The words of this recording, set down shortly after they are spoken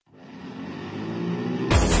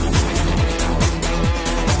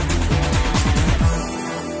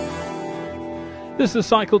This is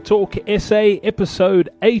Cycle Talk SA,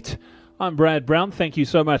 Episode 8. I'm Brad Brown. Thank you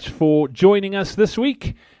so much for joining us this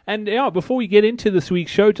week. And before we get into this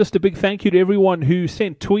week's show, just a big thank you to everyone who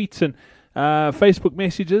sent tweets and Facebook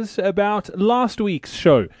messages about last week's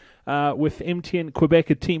show with MTN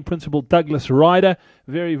Quebec team principal Douglas Ryder.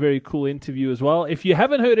 Very, very cool interview as well. If you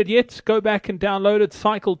haven't heard it yet, go back and download it,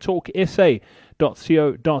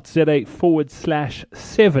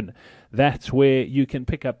 cycletalksa.co.za/7. That's where you can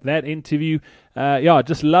pick up that interview. I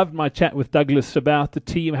just loved my chat with Douglas about the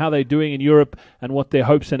team, how they're doing in Europe, and what their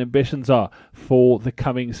hopes and ambitions are for the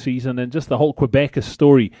coming season. And just the whole Quebec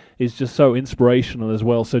story is just so inspirational as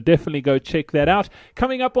well. So definitely go check that out.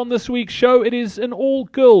 Coming up on this week's show, it is an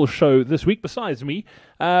all-girl show this week, besides me.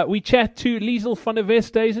 We chat to Liezel van der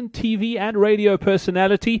Westhuizen, TV and radio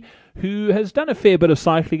personality, who has done a fair bit of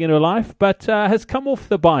cycling in her life, but has come off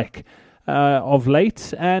the bike of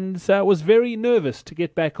late and was very nervous to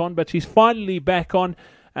get back on, but she's finally back on,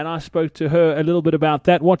 and I spoke to her a little bit about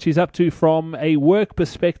that, what she's up to from a work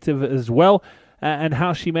perspective as well, and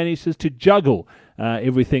how she manages to juggle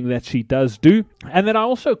everything that she does do. And then I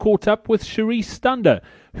also caught up with Cheris Stander,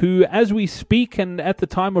 who, as we speak and at the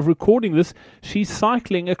time of recording this, she's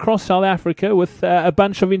cycling across South Africa with a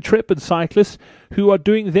bunch of intrepid cyclists who are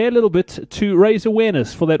doing their little bit to raise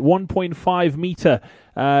awareness for that 1.5 meter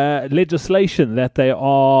legislation that they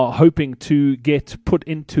are hoping to get put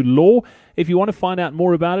into law. If you want to find out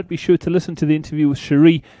more about it, be sure to listen to the interview with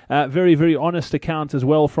Cherie. Very, very honest account as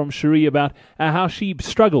well from Cherie about how she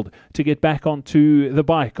struggled to get back onto the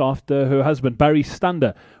bike after her husband, Barry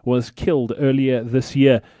Stander, was killed earlier this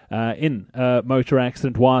year in a motor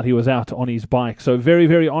accident while he was out on his bike. So very,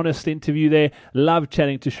 very honest interview there. Love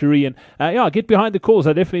chatting to Cherie. And get behind the cause.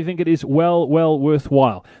 I definitely think it is well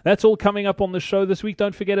worthwhile. That's all coming up on the show this week.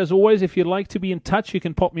 Don't forget, as always, if you'd like to be in touch, you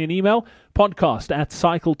can pop me an email,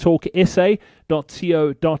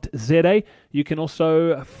 podcast@cycletalksa.co.za. You can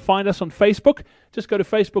also find us on Facebook. Just go to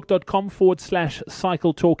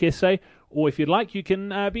facebook.com/cycletalksa. Or if you'd like, you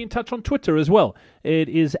can be in touch on Twitter as well. It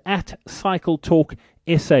is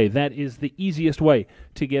 @CycleTalkSA. That is the easiest way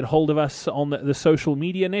to get hold of us on the social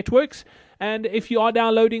media networks. And if you are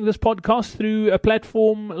downloading this podcast through a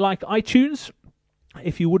platform like iTunes,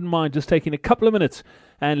 if you wouldn't mind just taking a couple of minutes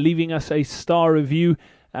and leaving us a star review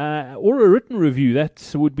or a written review,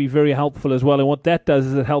 that would be very helpful as well. And what that does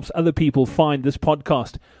is it helps other people find this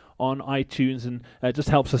podcast on iTunes, and just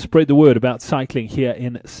helps us spread the word about cycling here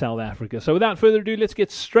in South Africa. So without further ado, let's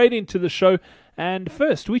get straight into the show. And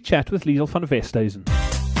first, we chat with Liezel van der Westhuizen.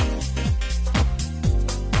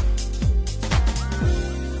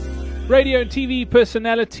 Radio and TV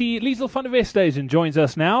personality Liezel van der Westhuizen joins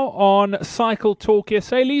us now on Cycle Talk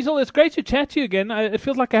SA. Liezel, it's great to chat to you again. It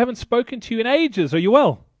feels like I haven't spoken to you in ages. Are you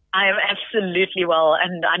well? I am absolutely well,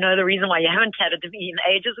 and I know the reason why you haven't chatted to me in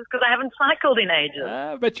ages is because I haven't cycled in ages.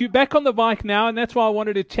 But you're back on the bike now, and that's why I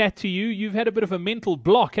wanted to chat to you. You've had a bit of a mental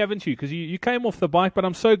block, haven't you? Because you came off the bike, but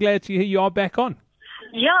I'm so glad to hear you are back on.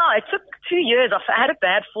 Yeah, it took 2 years. I had a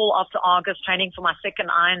bad fall after August training for my second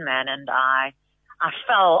Ironman, and I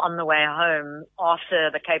fell on the way home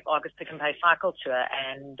after the Cape August Pick and Pay cycle tour,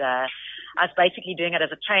 and I was basically doing it as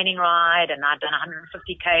a training ride, and I'd done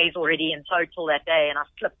 150 Ks already in total that day, and I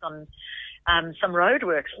slipped on some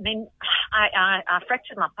roadworks. And then I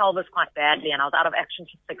fractured my pelvis quite badly, and I was out of action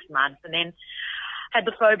for 6 months, and then had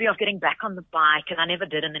the phobia of getting back on the bike, and I never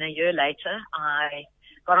did. And then a year later, I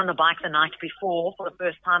got on the bike the night before for the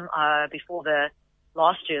first time before the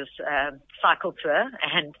last year's cycle tour,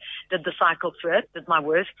 and did the cycle tour. Did my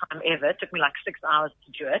worst time ever. It took me like 6 hours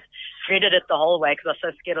to do it. Dreaded it the whole way because I was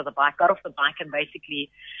so scared of the bike. Got off the bike and basically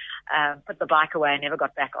put the bike away and never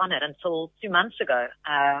got back on it until 2 months ago.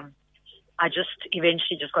 I just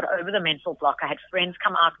eventually just got over the mental block. I had friends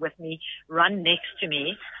come out with me, run next to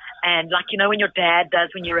me, and like, you know, when your dad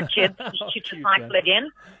does when you're a kid, teach you to cycle again.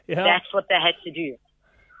 Yeah. That's what they had to do.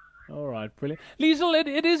 All right, brilliant. Liezel,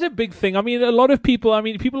 it is a big thing. I mean, a lot of people,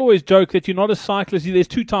 people always joke that you're not a cyclist. There's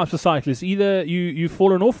two types of cyclists. Either you've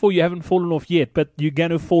fallen off or you haven't fallen off yet, but you're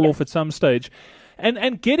going to fall off at some stage.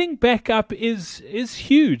 And getting back up is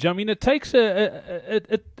huge. I mean, it takes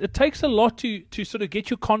it takes a lot to sort of get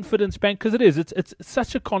your confidence back, because it's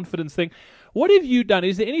such a confidence thing. What have you done?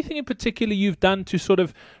 Is there anything in particular you've done to sort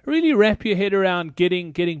of really wrap your head around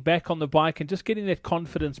getting back on the bike and just getting that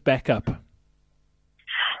confidence back up?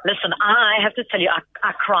 Listen, I have to tell you,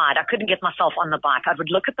 I cried. I couldn't get myself on the bike. I would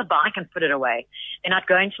look at the bike and put it away. Then I'd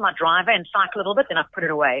go into my driver and cycle a little bit, then I'd put it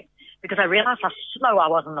away, because I realized how slow I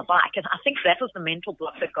was on the bike. And I think that was the mental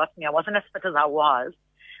block that got me. I wasn't as fit as I was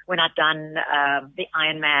when I'd done the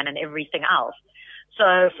Ironman and everything else.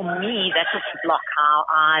 So for me, that was the block, how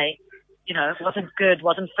I wasn't good,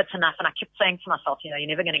 wasn't fit enough. And I kept saying to myself, you're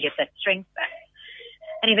never going to get that strength back.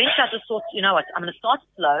 And eventually I just thought, you know what, I'm going to start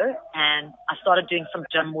slow. And I started doing some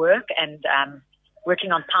gym work and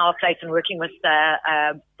working on power plates and working with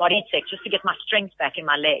body tech just to get my strength back in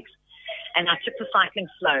my legs. And I took the cycling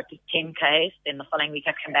slow to 10 Ks. Then the following week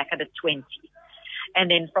I came back at a 20. And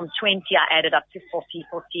then from 20 I added up to 40.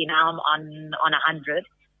 Now I'm on 100.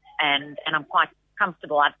 And I'm quite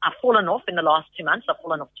comfortable. I've fallen off in the last 2 months. I've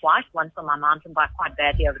fallen off twice. Once on my mountain bike quite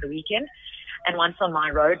badly over the weekend. And once on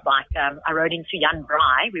my road bike. I rode into Jan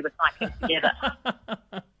Braai. We were cycling together.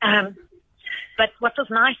 But what was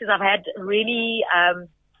nice is I've had really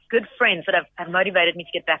good friends that have motivated me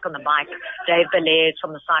to get back on the bike. Dave Belair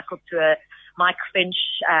from the cycle tour. Mike Finch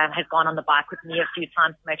has gone on the bike with me a few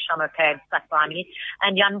times to make sure I'm okay and stuck by me.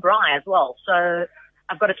 And Jan Braai as well. So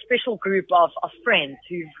I've got a special group of friends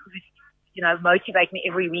who motivate me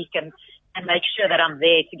every week and make sure that I'm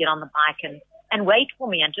there to get on the bike and wait for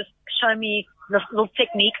me and just show me little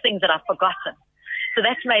technique things that I've forgotten. So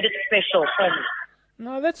that's made it special for me.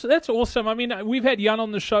 No, that's awesome. I mean, we've had Jan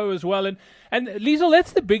on the show as well, and Liezel,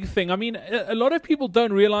 that's the big thing. I mean, a lot of people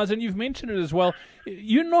don't realize, and you've mentioned it as well.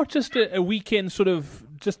 You're not just a weekend sort of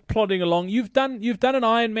just plodding along. You've done an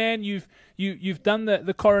Ironman. You've done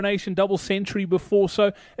the Coronation double century before,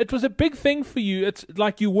 so it was a big thing for you. It's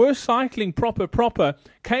like you were cycling proper,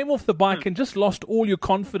 came off the bike and just lost all your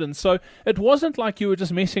confidence. So it wasn't like you were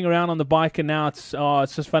just messing around on the bike and now it's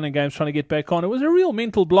just fun and games trying to get back on. It was a real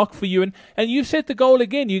mental block for you, and you've set the goal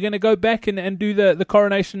again. You're going to go back and do the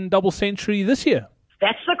Coronation double century this year.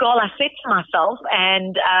 That's the goal I set to myself,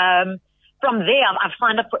 and from there I've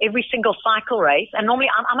signed up for every single cycle race. And normally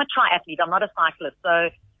I'm a triathlete. I'm not a cyclist, so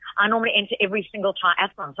I normally enter every single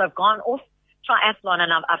triathlon. So I've gone off triathlon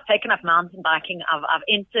and I've taken up mountain biking. I've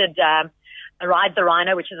entered Ride the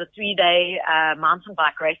Rhino, which is a 3-day mountain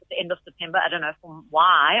bike race at the end of September. I don't know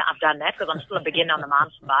why I've done that because I'm still a beginner on the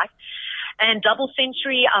mountain bike. And double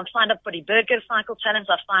century, I've signed up for the Burger Cycle Challenge.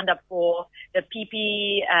 I've signed up for the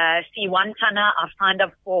PPA 1 tonner. I've signed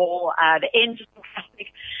up for the Ends Classic.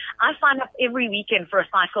 I sign up every weekend for a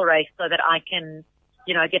cycle race so that I can,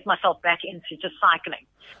 get myself back into just cycling.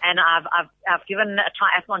 And I've given a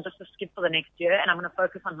triathlon just a skip for the next year, and I'm going to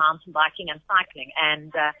focus on mountain biking and cycling.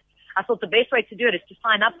 And I thought the best way to do it is to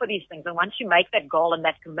sign up for these things. And once you make that goal and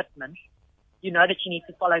that commitment, you know that you need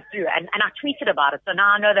to follow through. And I tweeted about it. So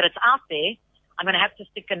now I know that it's out there. I'm going to have to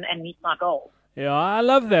stick and meet my goal. Yeah, I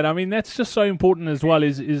love that. I mean, that's just so important as well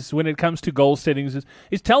is when it comes to goal settings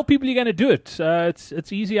is tell people you're going to do it.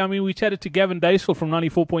 It's easy. I mean, we chatted to Gavin Dacel from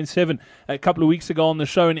 94.7 a couple of weeks ago on the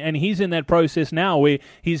show, and he's in that process now where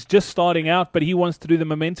he's just starting out, but he wants to do the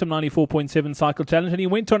Momentum 94.7 Cycle Challenge, and he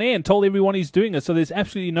went on air and told everyone he's doing it. So there's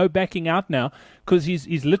absolutely no backing out now because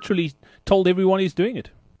he's literally told everyone he's doing it.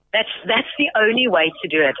 That's the only way to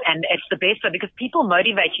do it, and it's the best way because people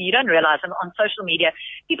motivate you. You don't realize on social media,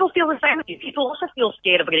 people feel the same with you. People also feel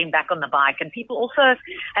scared of getting back on the bike, and people also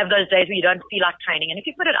have those days where you don't feel like training. And if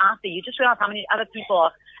you put it out there, you just realize how many other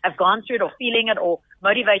people have gone through it or feeling it or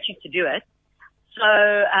motivate you to do it. So,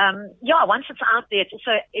 once it's out there, it's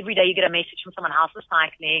also every day you get a message from someone else who's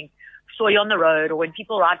cycling, saw you on the road, or when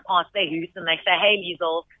people ride past their house and they say, hey,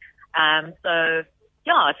 Liezel.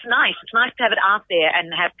 It's nice. It's nice to have it out there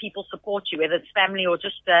and have people support you, whether it's family or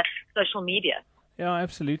just social media. Yeah,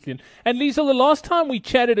 absolutely. And Liezel, the last time we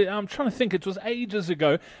chatted, I'm trying to think, it was ages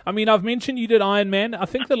ago. I mean, I've mentioned you did Ironman. I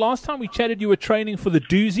think the last time we chatted, you were training for the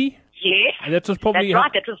Doozy. Yes, that's right.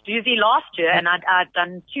 That was Doozy last year, and I'd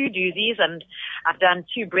done 2 Doozies, and I've done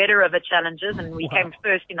 2 Breda River challenges, and we came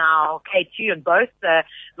first in our K2 in both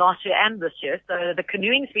last year and this year. So the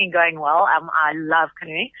canoeing's been going well. I love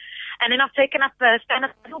canoeing. And then I've taken up stand-up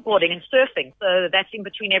paddleboarding and surfing, so that's in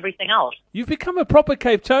between everything else. You've become a proper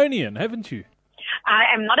Cape Townian, haven't you? I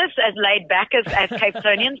am not as laid back as Cape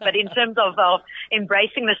Townians, but in terms of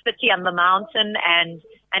embracing the city and the mountain and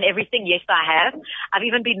everything, yes, I have. I've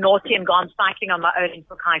even been naughty and gone cycling on my own in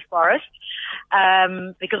Bukai Forest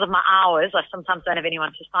because of my hours. I sometimes don't have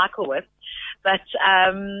anyone to cycle with. But, I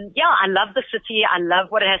love the city. I love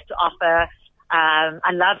what it has to offer.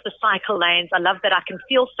 I love the cycle lanes. I love that I can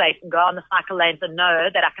feel safe and go on the cycle lanes and know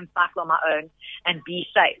that I can cycle on my own and be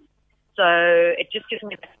safe. So it just gives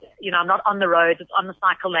me, I'm not on the roads. It's on the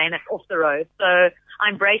cycle lane. It's off the road. So I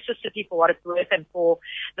embrace the city for what it's worth and for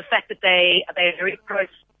the fact that they're very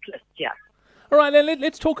pro-cyclist here. All right, then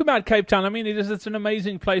let's talk about Cape Town. I mean, it's an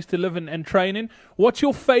amazing place to live and train in. What's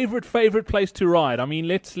your favorite place to ride? I mean,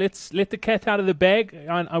 let's let the cat out of the bag.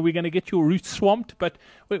 Are we going to get your roots swamped? But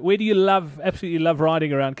where do you absolutely love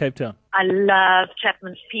riding around Cape Town? I love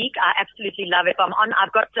Chapman's Peak. I absolutely love it.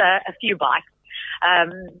 I've got a few bikes.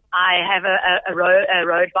 I have a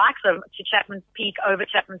road bike, so to Chapman's Peak, over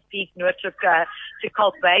Chapman's Peak, Noordhoek, to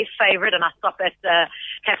Colt Bay, favorite, and I stop at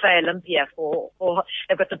Cafe Olympia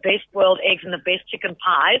they've got the best boiled eggs and the best chicken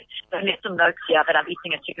pies. Don't let some notes here that I'm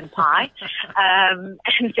eating a chicken pie. And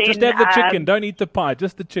then, just have the chicken, don't eat the pie,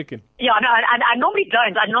 just the chicken. Yeah, no, I normally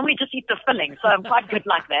don't. I normally just eat the filling, so I'm quite good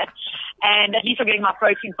like that. And at least I'm getting my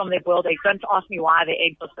protein from their boiled eggs. Don't ask me why their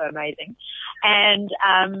eggs are so amazing. And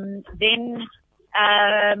then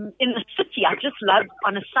in the city, I just love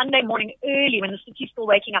on a Sunday morning early when the city's still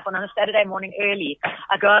waking up, on a Saturday morning early,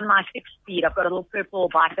 I go on my 6-speed. I've got a little purple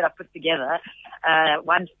bike that I put together,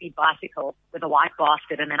 1-speed bicycle with a white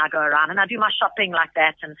basket, and then I go around and I do my shopping like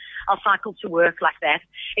that, and I'll cycle to work like that.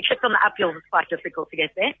 Except on the uphills, it's quite difficult to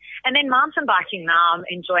get there. And then mountain biking now, I'm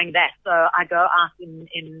enjoying that. So I go out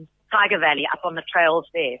in Tiger Valley up on the trails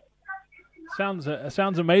there.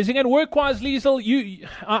 Sounds amazing. And work-wise, Liezel,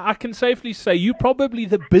 I can safely say you're probably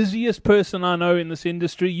the busiest person I know in this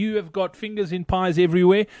industry. You have got fingers in pies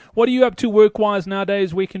everywhere. What are you up to work-wise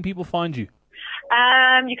nowadays? Where can people find you?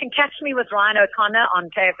 You can catch me with Ryan O'Connor on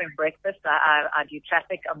KFM Breakfast. I do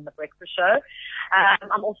traffic on the breakfast show.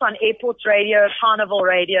 I'm also on Airports Radio, Carnival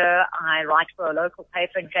Radio. I write for a local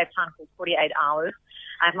paper in Cape Town called 48 Hours.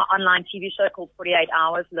 I have my online TV show called 48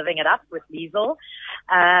 Hours, Living It Up with Liezel.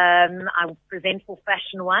 I present for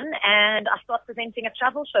Fashion One, and I start presenting a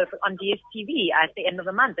travel show on DSTV at the end of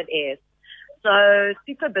the month. It airs. So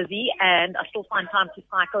super busy, and I still find time to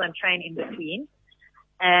cycle and train in between.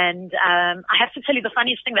 And I have to tell you the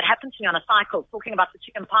funniest thing that happened to me on a cycle, talking about the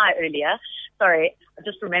chicken pie earlier. Sorry, I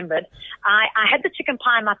just remembered. I had the chicken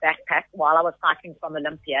pie in my backpack while I was cycling from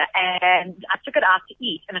Olympia, and I took it out to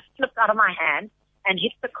eat, and it slipped out of my hand and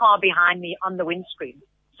hit the car behind me on the windscreen.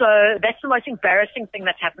 So that's the most embarrassing thing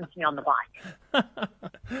that's happened to me on the bike.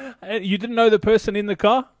 You didn't know the person in the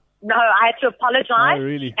car? No, I had to apologize. Oh,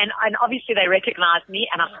 really? And obviously they recognized me,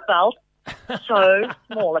 and I felt so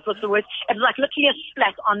small. It was the worst. It was like literally a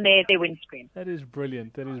splat on their windscreen. That is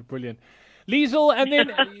brilliant. Liezel, and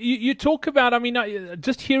then you talk about,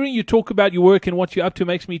 just hearing you talk about your work and what you're up to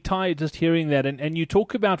makes me tired just hearing that. And you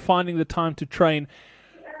talk about finding the time to train.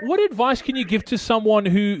 What advice can you give to someone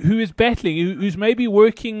who is battling, who's maybe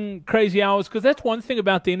working crazy hours? Because that's one thing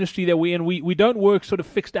about the industry that we're in. We don't work sort of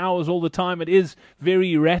fixed hours all the time. It is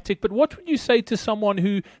very erratic. But what would you say to someone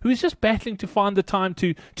who is just battling to find the time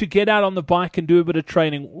to get out on the bike and do a bit of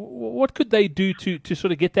training? What could they do to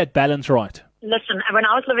sort of get that balance right? Listen, when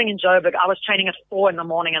I was living in Joburg, I was training at 4 a.m,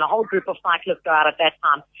 and a whole group of cyclists go out at that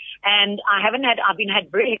time. And I've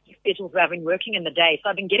had very hectic schedules where I've been working in the day. So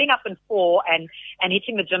I've been getting up at 4 and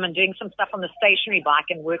hitting the gym and doing some stuff on the stationary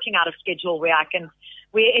bike and working out a schedule where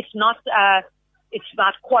it's not, it's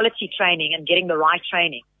about quality training and getting the right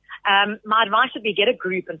training. My advice would be get a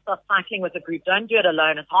group and start cycling with a group. Don't do it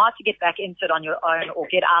alone. It's hard to get back into it on your own or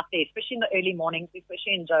get out there, especially in the early mornings,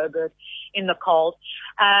 especially in Joburg, in the cold.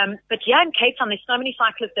 But yeah, in Cape Town, there's so many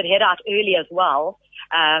cyclists that head out early as well.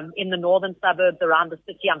 In the northern suburbs around the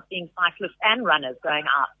city, I'm seeing cyclists and runners going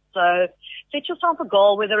out. So set yourself a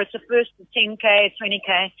goal, whether it's a first 10K,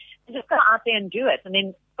 20K, and just go out there and do it. And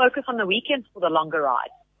then focus on the weekends for the longer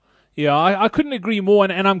rides. Yeah, I couldn't agree more,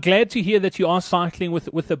 and I'm glad to hear that you are cycling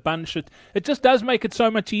with a bunch. It just does make it so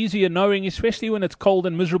much easier knowing, especially when it's cold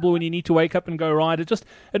and miserable, when you need to wake up and go ride.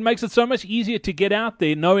 It makes it so much easier to get out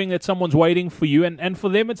there knowing that someone's waiting for you, and for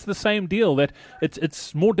them it's the same deal, that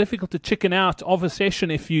it's more difficult to chicken out of a session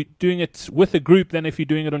if you're doing it with a group than if you're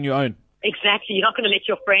doing it on your own. Exactly. You're not going to let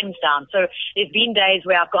your friends down. So there's been days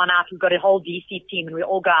where I've gone out, we've got a whole DC team, and we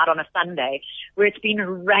all go out on a Sunday where it's been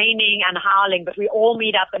raining and howling, but we all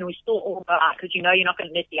meet up and we still all go out because you're not going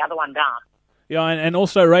to let the other one down. Yeah, and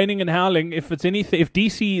also raining and howling. If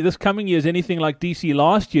DC this coming year is anything like DC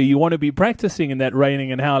last year, you want to be practicing in that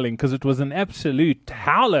raining and howling, because it was an absolute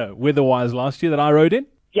howler weather-wise last year that I rode in.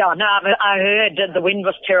 Yeah, no, I heard the wind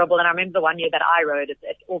was terrible, and I remember the one year that I rode,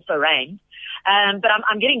 it also rained. But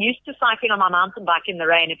I'm getting used to cycling on my mountain bike in the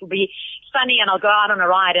rain. It will be sunny and I'll go out on a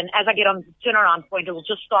ride, and as I get on the turnaround point, it will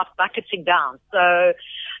just start bucketing down. So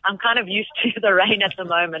I'm kind of used to the rain at the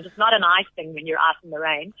moment. It's not a nice thing when you're out in the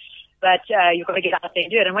rain, but you've got to get out there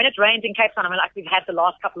and do it. And when it rains in Cape Town, like we've had the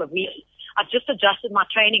last couple of weeks, I've just adjusted my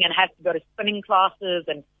training and had to go to spinning classes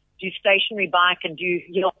and do stationary bike and do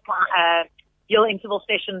yield interval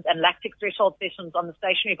sessions and lactic threshold sessions on the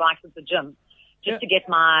stationary bikes at the gym. just to get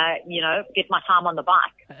my time on the bike.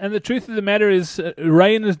 And the truth of the matter is,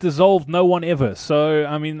 rain has dissolved no one ever. So,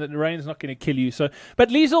 I mean, the rain's not going to kill you. So, but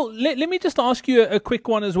Liezel, let me just ask you a quick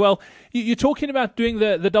one as well. You're talking about doing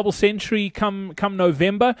the double century come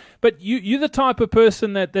November, but you're the type of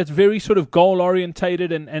person that's very sort of goal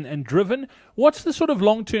orientated and driven. What's the sort of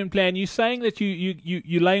long-term plan? You're saying that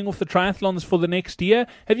you're laying off the triathlons for the next year.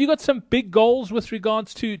 Have you got some big goals with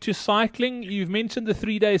regards to cycling? You've mentioned the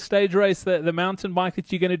 3-day stage race, the mountain bike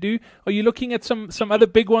that you're going to do. Are you looking at some other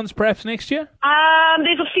big ones perhaps next year?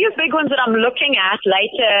 There's a few big ones that I'm looking at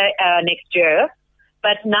later next year,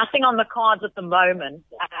 but nothing on the cards at the moment.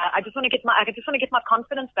 I just want to get my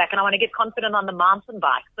confidence back, and I want to get confident on the mountain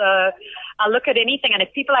bike. So I'll look at anything, and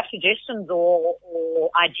if people have suggestions or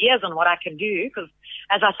ideas on what I can do, because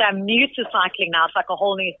as I say, I'm new to cycling now. It's like a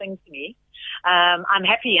whole new thing to me. I'm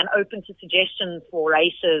happy and open to suggestions for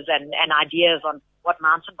races and ideas on what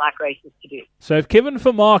mountain bike races to do. So if Kevin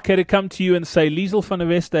Vermaak had to come to you and say, Liezel van der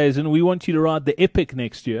Westhuizen, we want you to ride the Epic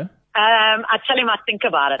next year, I tell him I think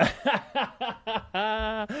about it.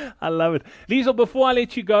 I love it. Liezel, before I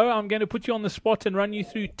let you go, I'm going to put you on the spot and run you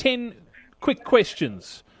through 10 quick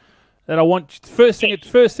questions that I want. First thing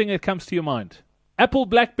that comes to your mind. Apple,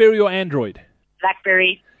 BlackBerry, or Android?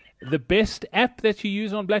 BlackBerry. The best app that you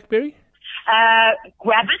use on BlackBerry?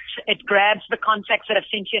 Grab it. It grabs the contacts that have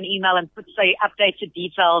sent you an email and puts the updated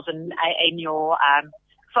details in your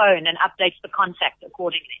phone and updates the contact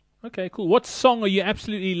accordingly. Okay, cool. What song are you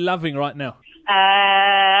absolutely loving right now?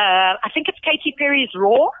 I think it's Katy Perry's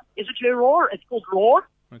Roar. Is it her Roar? It's called Roar.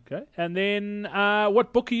 Okay. And then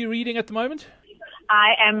what book are you reading at the moment?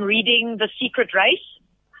 I am reading The Secret Race.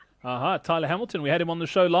 Tyler Hamilton. We had him on the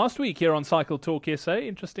show last week here on Cycle Talk SA.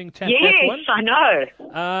 Interesting chat. Yes, that one. I know.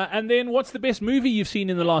 And then what's the best movie you've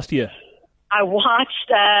seen in the last year? I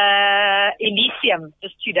watched Elysium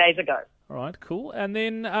just 2 days ago. All right, cool. And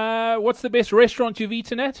then what's the best restaurant you've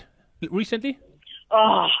eaten at recently?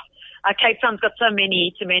 Oh, Cape Town's got so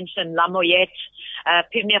many to mention. La Moyette,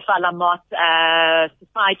 Pivnia Falamotte,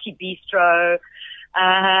 Society Bistro.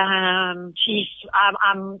 Since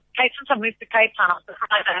I moved to Cape Town, I'm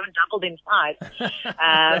surprised I haven't doubled in size.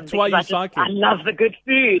 That's why you're cycling. I love the good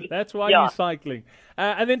food. That's why you're cycling.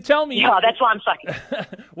 And then tell me... Yeah, that's why I'm cycling.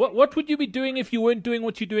 What would you be doing if you weren't doing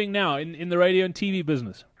what you're doing now in the radio and TV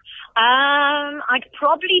business? I'd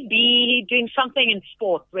probably be doing something in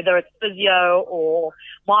sport, whether it's physio or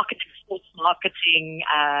marketing, sports marketing,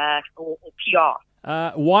 or PR.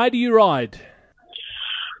 Why do you ride?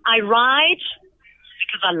 I ride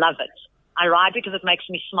because I love it. I ride because it makes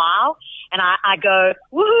me smile, and I go,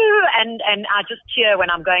 woohoo, and I just cheer when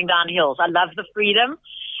I'm going down hills. I love the freedom,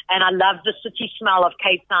 and I love the city smell of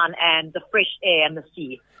Cape Town and the fresh air and the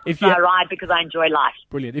sea. I ride because I enjoy life.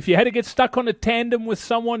 Brilliant. If you had to get stuck on a tandem with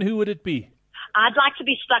someone, who would it be? I'd like to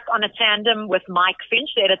be stuck on a tandem with Mike Finch,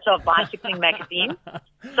 the editor of Bicycling Magazine.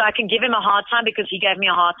 So I can give him a hard time because he gave me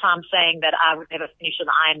a hard time saying that I would never finish an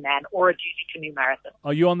Ironman or a Doozy Canoe Marathon.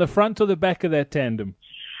 Are you on the front or the back of that tandem?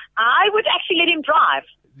 I would actually let him drive.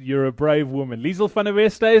 You're a brave woman. Liezel van der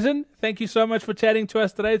Westhuizen, thank you so much for chatting to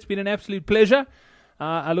us today. It's been an absolute pleasure.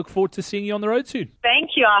 I look forward to seeing you on the road soon.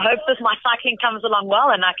 Thank you. I hope my cycling comes along well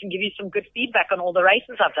and I can give you some good feedback on all the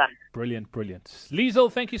races I've done. Brilliant, brilliant.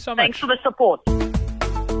 Liezel, thank you so much. Thanks for the support.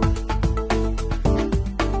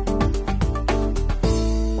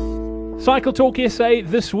 Cycle Talk SA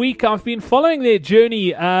this week. I've been following their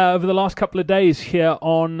journey over the last couple of days here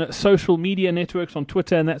on social media networks, on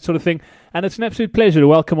Twitter and that sort of thing. And it's an absolute pleasure to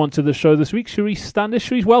welcome onto the show this week Cheris Stander.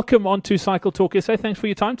 Cheris, welcome onto Cycle Talk SA. Thanks for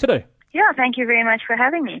your time today. Yeah, thank you very much for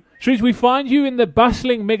having me. Cheris, we find you in the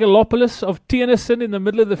bustling megalopolis of Tienersen in the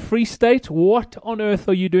middle of the Free State. What on earth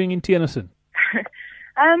are you doing in Tienersen?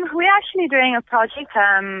 We're actually doing a project.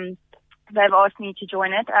 They've asked me to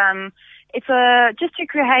join it. It's just to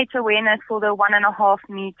create awareness for the 1.5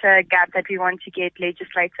 meter gap that we want to get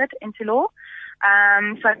legislated into law.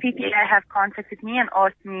 So PPA have contacted me and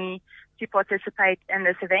asked me to participate in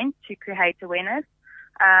this event to create awareness.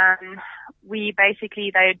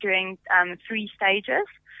 They're doing 3 stages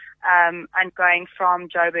and going from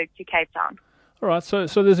Joburg to Cape Town. All right, so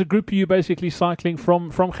there's a group of you basically cycling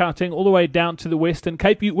from Gauteng all the way down to the Western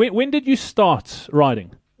Cape. When did you start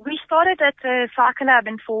riding? We started at the Cycle Lab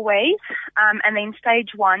in 4 ways, and then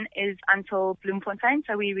stage 1 is until Bloemfontein,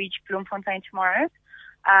 so we reach Bloemfontein tomorrow.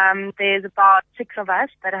 There's about 6 of us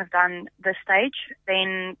that have done this stage.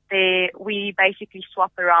 Then we basically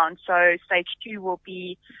swap around. So stage 2 will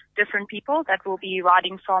be different people that will be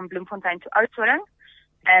riding from Bloemfontein to Oudtshoorn.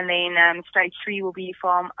 and then stage 3 will be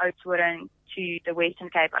from Westhuizen to the Western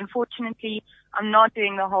Cape. Unfortunately, I'm not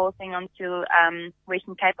doing the whole thing until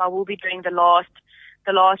Western Cape. I will be doing the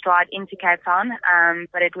last ride into Cape Town,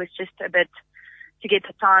 but it was just a bit to get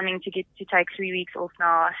the timing to take 3 weeks off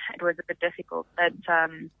now. It was a bit difficult, but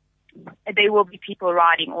there will be people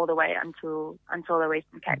riding all the way until the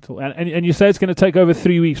Western Cape. And you say it's going to take over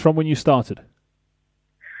 3 weeks from when you started?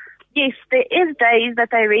 Yes, there is days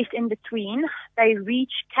that they rest in between. They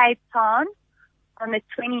reach Cape Town on the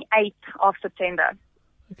 28th of September.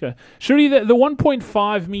 Okay. Cheris, the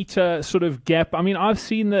 1.5 meter sort of gap, I mean, I've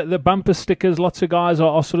seen the bumper stickers. Lots of guys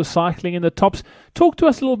are sort of cycling in the tops. Talk to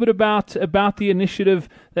us a little bit about the initiative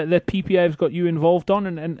that PPA has got you involved on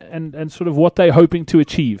and sort of what they're hoping to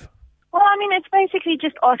achieve. Well, I mean, it's basically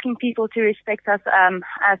just asking people to respect us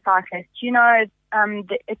as cyclists. You know,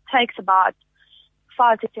 it takes about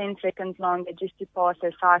 5 to 10 seconds longer just to pass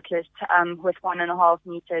a cyclist with 1.5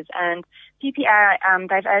 meters. And PPA,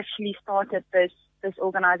 they've actually started this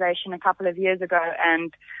organization a couple of years ago,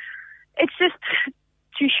 and it's just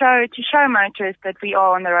to show motorists that we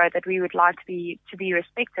are on the road, that we would like to be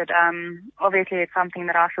respected. Obviously, it's something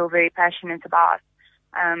that I feel very passionate about.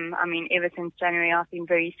 I mean, ever since January, I've been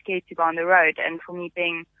very scared to go on the road, and for me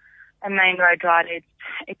being a main road rider,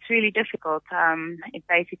 it's really difficult.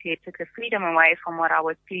 It took the freedom away from what I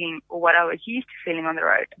was feeling or what I was used to feeling on the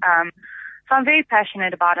road. So I'm very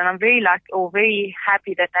passionate about it, and I'm very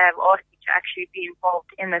happy that they have asked me to actually be involved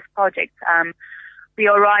in this project. We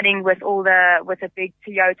are riding with a big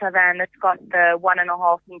Toyota van that's got the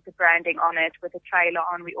 1.5 meter branding on it with a trailer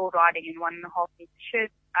on. We're all riding in 1.5 meter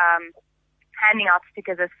shirts, handing out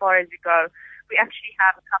stickers as far as we go. We actually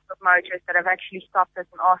have a couple of motorists that have actually stopped us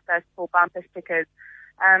and asked us for bumper stickers.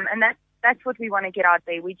 And that's what we want to get out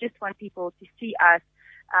there. We just want people to see us,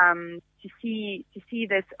 to see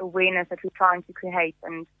this awareness that we're trying to create,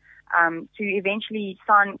 and to eventually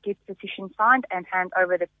get the petition signed and hand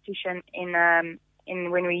over the petition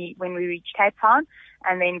when we reach Cape Town,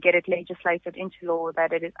 and then get it legislated into law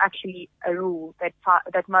that it is actually a rule that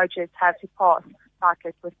motorists have to pass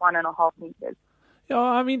cyclists with 1.5 meters. Yeah,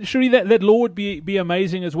 I mean, Cheris, that law would be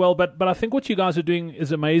amazing as well. But I think what you guys are doing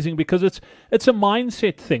is amazing because it's a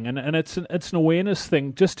mindset thing and it's an awareness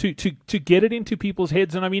thing just to get it into people's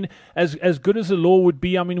heads. And I mean, as good as the law would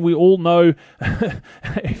be, I mean, we all know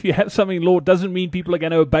if you have something law, it doesn't mean people are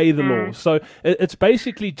going to obey the law. So it's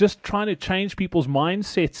basically just trying to change people's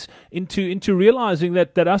mindsets into realizing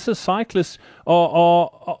that us as cyclists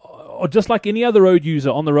are just like any other road user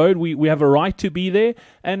on the road. We have a right to be there,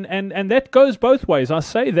 and that goes both ways. I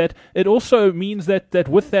say that it also means that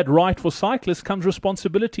with that right for cyclists comes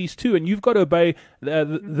responsibilities too, and you've got to obey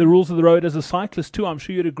the rules of the road as a cyclist too. I'm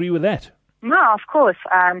sure you'd agree with that. No, of course.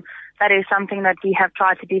 That is something that we have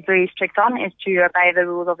tried to be very strict on, is to obey the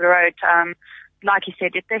rules of the road. Like you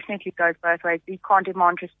said, it definitely goes both ways. We can't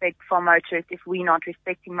demand respect from motorists if we're not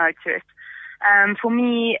respecting motorists. For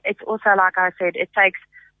me, it's also, like I said, it takes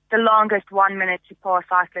the longest 1 minute to pass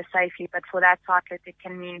cyclists safely, but for that cyclist, it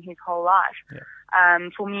can mean his whole life. Yeah.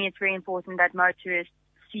 For me, it's very important that motorists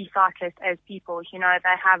see cyclists as people. You know,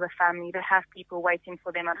 they have a family, they have people waiting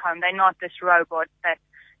for them at home. They're not this robot that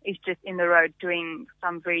is just in the road doing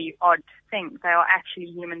some very odd things. They are actually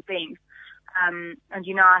human beings. And,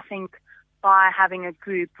 you know, I think by having a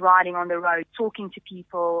group riding on the road, talking to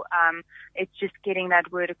people, it's just getting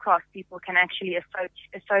that word across. People can actually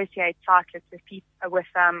associate cyclists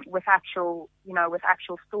with actual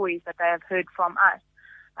stories that they have heard from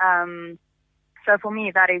us. So for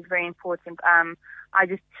me, that is very important.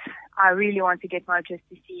 I really want to get motorists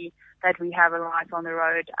to see that we have a right on the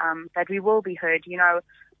road, that we will be heard. You know,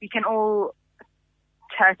 we can all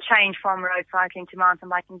change from road cycling to mountain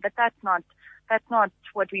biking, but that's not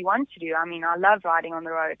what we want to do. I mean, I love riding on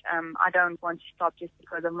the road. I don't want to stop just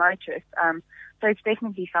because of motorists. So it's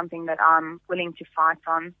definitely something that I'm willing to fight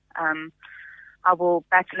on. I will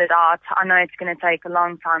battle it out. I know it's going to take a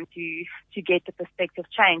long time to get the perspective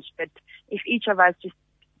changed, but if each of us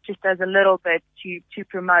just does a little bit to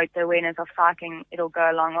promote the awareness of cycling, it'll go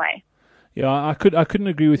a long way. Yeah, I couldn't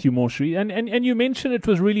agree with you more, Cheris. And you mentioned it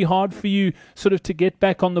was really hard for you sort of to get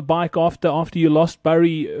back on the bike after you lost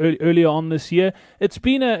Barry earlier on this year. It's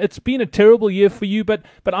been a terrible year for you, but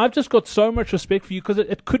I've just got so much respect for you because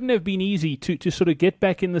it couldn't have been easy to sort of get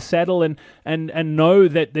back in the saddle and know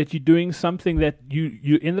that you're doing something that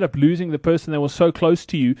you ended up losing the person that was so close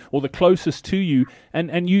to you or the closest to you,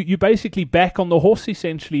 and you basically back on the horse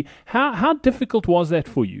essentially. How difficult was that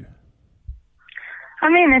for you? I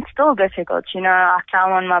mean, it's still difficult. You know,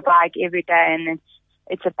 I'm on my bike every day, and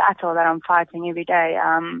it's a battle that I'm fighting every day.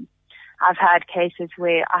 I've had cases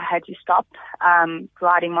where I had to stop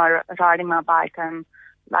riding my bike.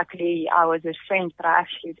 Luckily, I was with friends, but I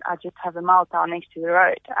just have a meltdown next to the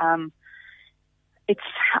road.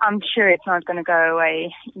 I'm sure it's not going to go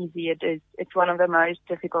away easy. It's one of the most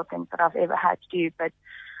difficult things that I've ever had to do. But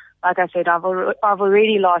like I said, I've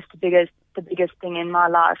already lost the biggest thing in my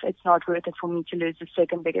life. It's not worth it for me to lose the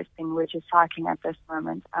second biggest thing, which is cycling at this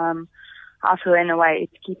moment. I feel in a way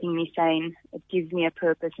it's keeping me sane. It gives me a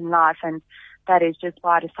purpose in life, and that is just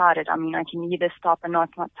why I decided. I mean, I can either stop and not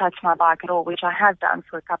touch my bike at all, which I have done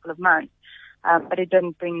for a couple of months, but it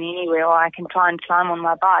didn't bring me anywhere. Or I can try and climb on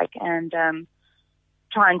my bike and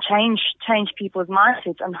try and change people's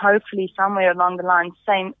mindsets, and hopefully somewhere along the line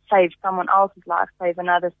save someone else's life, save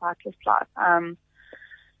another cyclist's life.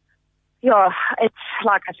 It's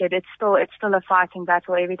like I said, it's still a fighting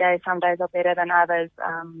battle every day. Some days are better than others.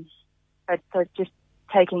 But just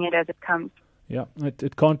taking it as it comes. Yeah,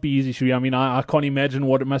 it can't be easy, Cheris. I mean, I can't imagine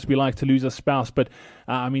what it must be like to lose a spouse. But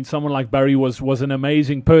I mean, someone like Barry was an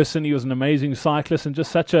amazing person. He was an amazing cyclist, and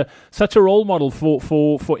just such a role model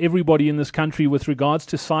for everybody in this country with regards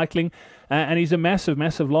to cycling. And he's a massive,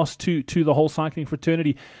 massive loss to the whole cycling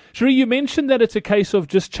fraternity. Cheris, you mentioned that it's a case of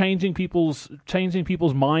just changing people's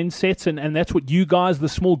mindsets, and that's what you guys, the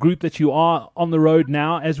small group that you are on the road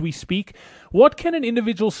now as we speak. What can an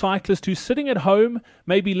individual cyclist who's sitting at home,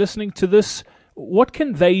 maybe listening to this, what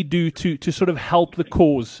can they do to sort of help the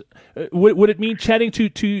cause? Would it mean chatting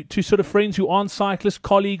to sort of friends who aren't cyclists,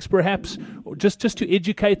 colleagues perhaps, or just to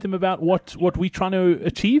educate them about what we're trying to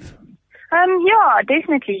achieve? Yeah,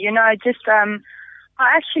 definitely. I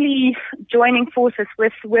actually joining forces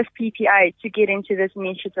with PPA to get into this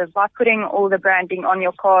initiative by putting all the branding on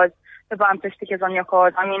your cars, the bumper stickers on your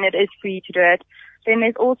cars. I mean, it is free to do it. Then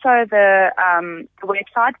there's also the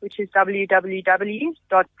website, which is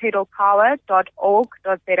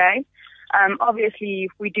www.pedalpower.org.za. Obviously,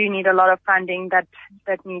 we do need a lot of funding that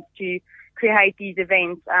needs to create these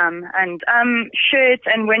events, and shirts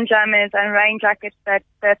and windjammers and rain jackets that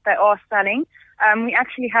they are selling. We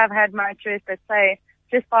actually have had motorists that say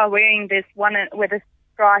just by wearing this one with a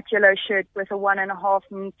bright yellow shirt with a 1.5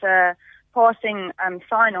 meter passing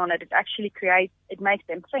sign on it, it makes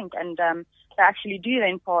them think, and they actually do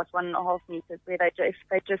then pass 1.5 meters where if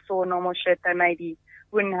they just saw a normal shirt, they maybe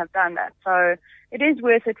wouldn't have done that. So it is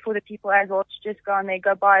worth it for the people as well to just go on there,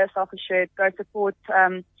 go buy yourself a shirt, go support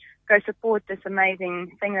this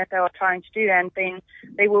amazing thing that they are trying to do. And then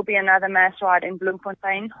there will be another mass ride in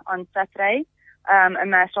Bloemfontein on Saturday, a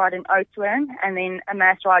mass ride in Westhuizen, and then a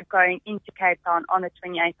mass ride going into Cape Town on the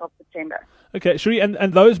 28th of September. Okay, Cheris,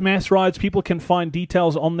 and those mass rides, people can find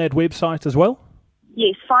details on that website as well?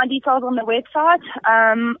 Yes, find details on the website,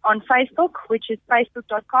 on Facebook, which is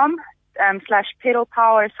facebook.com/Pedal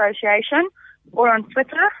Power Association, or on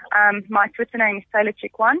Twitter. My Twitter name is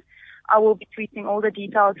TaylorChick1. I will be tweeting all the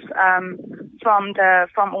details from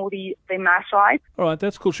all the mass rides. All right,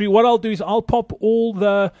 that's cool. Cheris, what I'll do is I'll pop all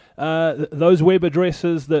the those web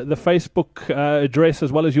addresses, the Facebook address,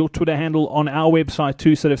 as well as your Twitter handle on our website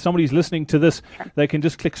too, so that if somebody's listening to this, they can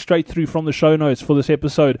just click straight through from the show notes for this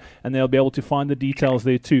episode, and they'll be able to find the details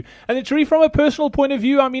there too. And then, Cheris, from a personal point of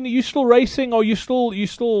view, I mean, are you still racing, or are you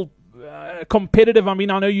still competitive? I mean,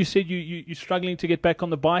 I know you said you're struggling to get back on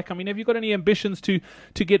the bike. I mean, have you got any ambitions to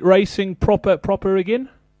get racing proper again?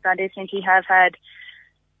 I definitely have had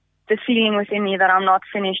the feeling within me that I'm not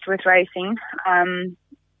finished with racing.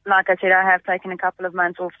 Like I said, I have taken a couple of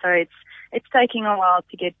months off, so it's taking a while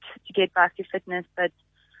to get back to fitness. But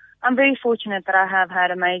I'm very fortunate that I have had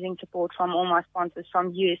amazing support from all my sponsors,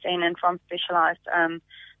 from USN and from Specialized.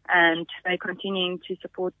 And they're continuing to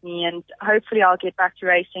support me, and hopefully I'll get back to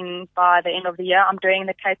racing by the end of the year. I'm doing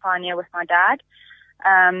the Cape Pioneer with my dad,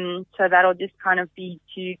 so that'll just kind of be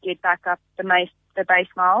to get back up the base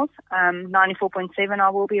miles. 94.7 I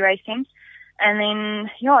will be racing, and then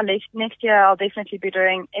next year I'll definitely be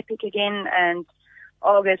doing Epic again, and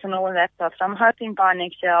August and all of that stuff. So I'm hoping by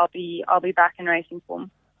next year I'll be back in racing form.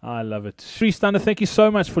 I love it. Cheris Stander, thank you so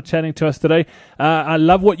much for chatting to us today. I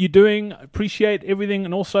love what you're doing. Appreciate everything.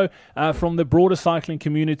 And also from the broader cycling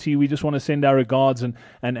community, we just want to send our regards. And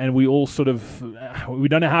we all sort of, we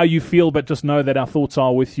don't know how you feel, but just know that our thoughts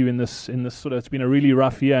are with you in this sort of, it's been a really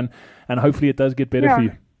rough year. And hopefully it does get better for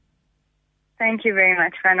you. Thank you very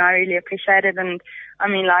much, Fran. I really appreciate it. And I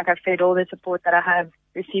mean, like I've said, all the support that I have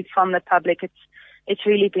received from the public, it's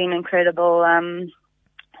really been incredible.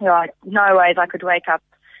 No ways I could wake up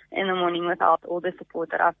in the morning without all the support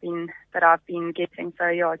that I've been getting.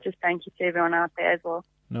 So just thank you to everyone out there as well.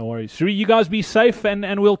 No worries. Cheris, you guys be safe,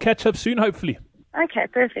 and we'll catch up soon, hopefully. Okay,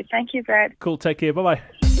 perfect. Thank you, Brad. Cool. Take care. Bye-bye.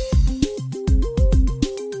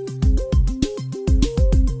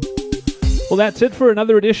 Well, that's it for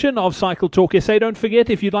another edition of Cycle Talk SA. Don't forget,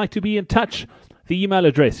 if you'd like to be in touch, the email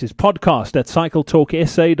address is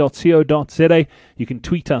podcast@cycletalksa.co.za. You can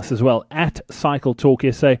tweet us as well at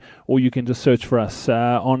CycleTalkSA, or you can just search for us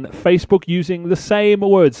on Facebook using the same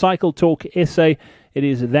word, Cycle Talk SA. It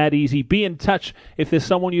is that easy. Be in touch if there's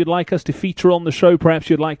someone you'd like us to feature on the show, perhaps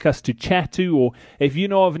you'd like us to chat to, or if you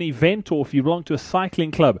know of an event, or if you belong to a cycling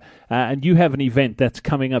club and you have an event that's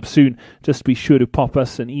coming up soon, just be sure to pop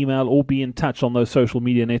us an email or be in touch on those social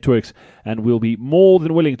media networks, and we'll be more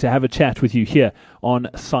than willing to have a chat with you here on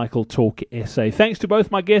Cycle Talk SA. Thanks to both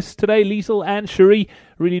my guests today, Liezel and Cheris.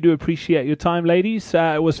 Really do appreciate your time, ladies.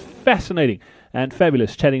 It was fascinating and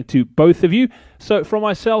fabulous chatting to both of you. So from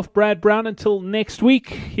myself, Brad Brown, until next week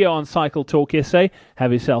here on Cycle Talk SA,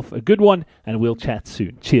 have yourself a good one, and we'll chat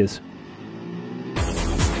soon. Cheers.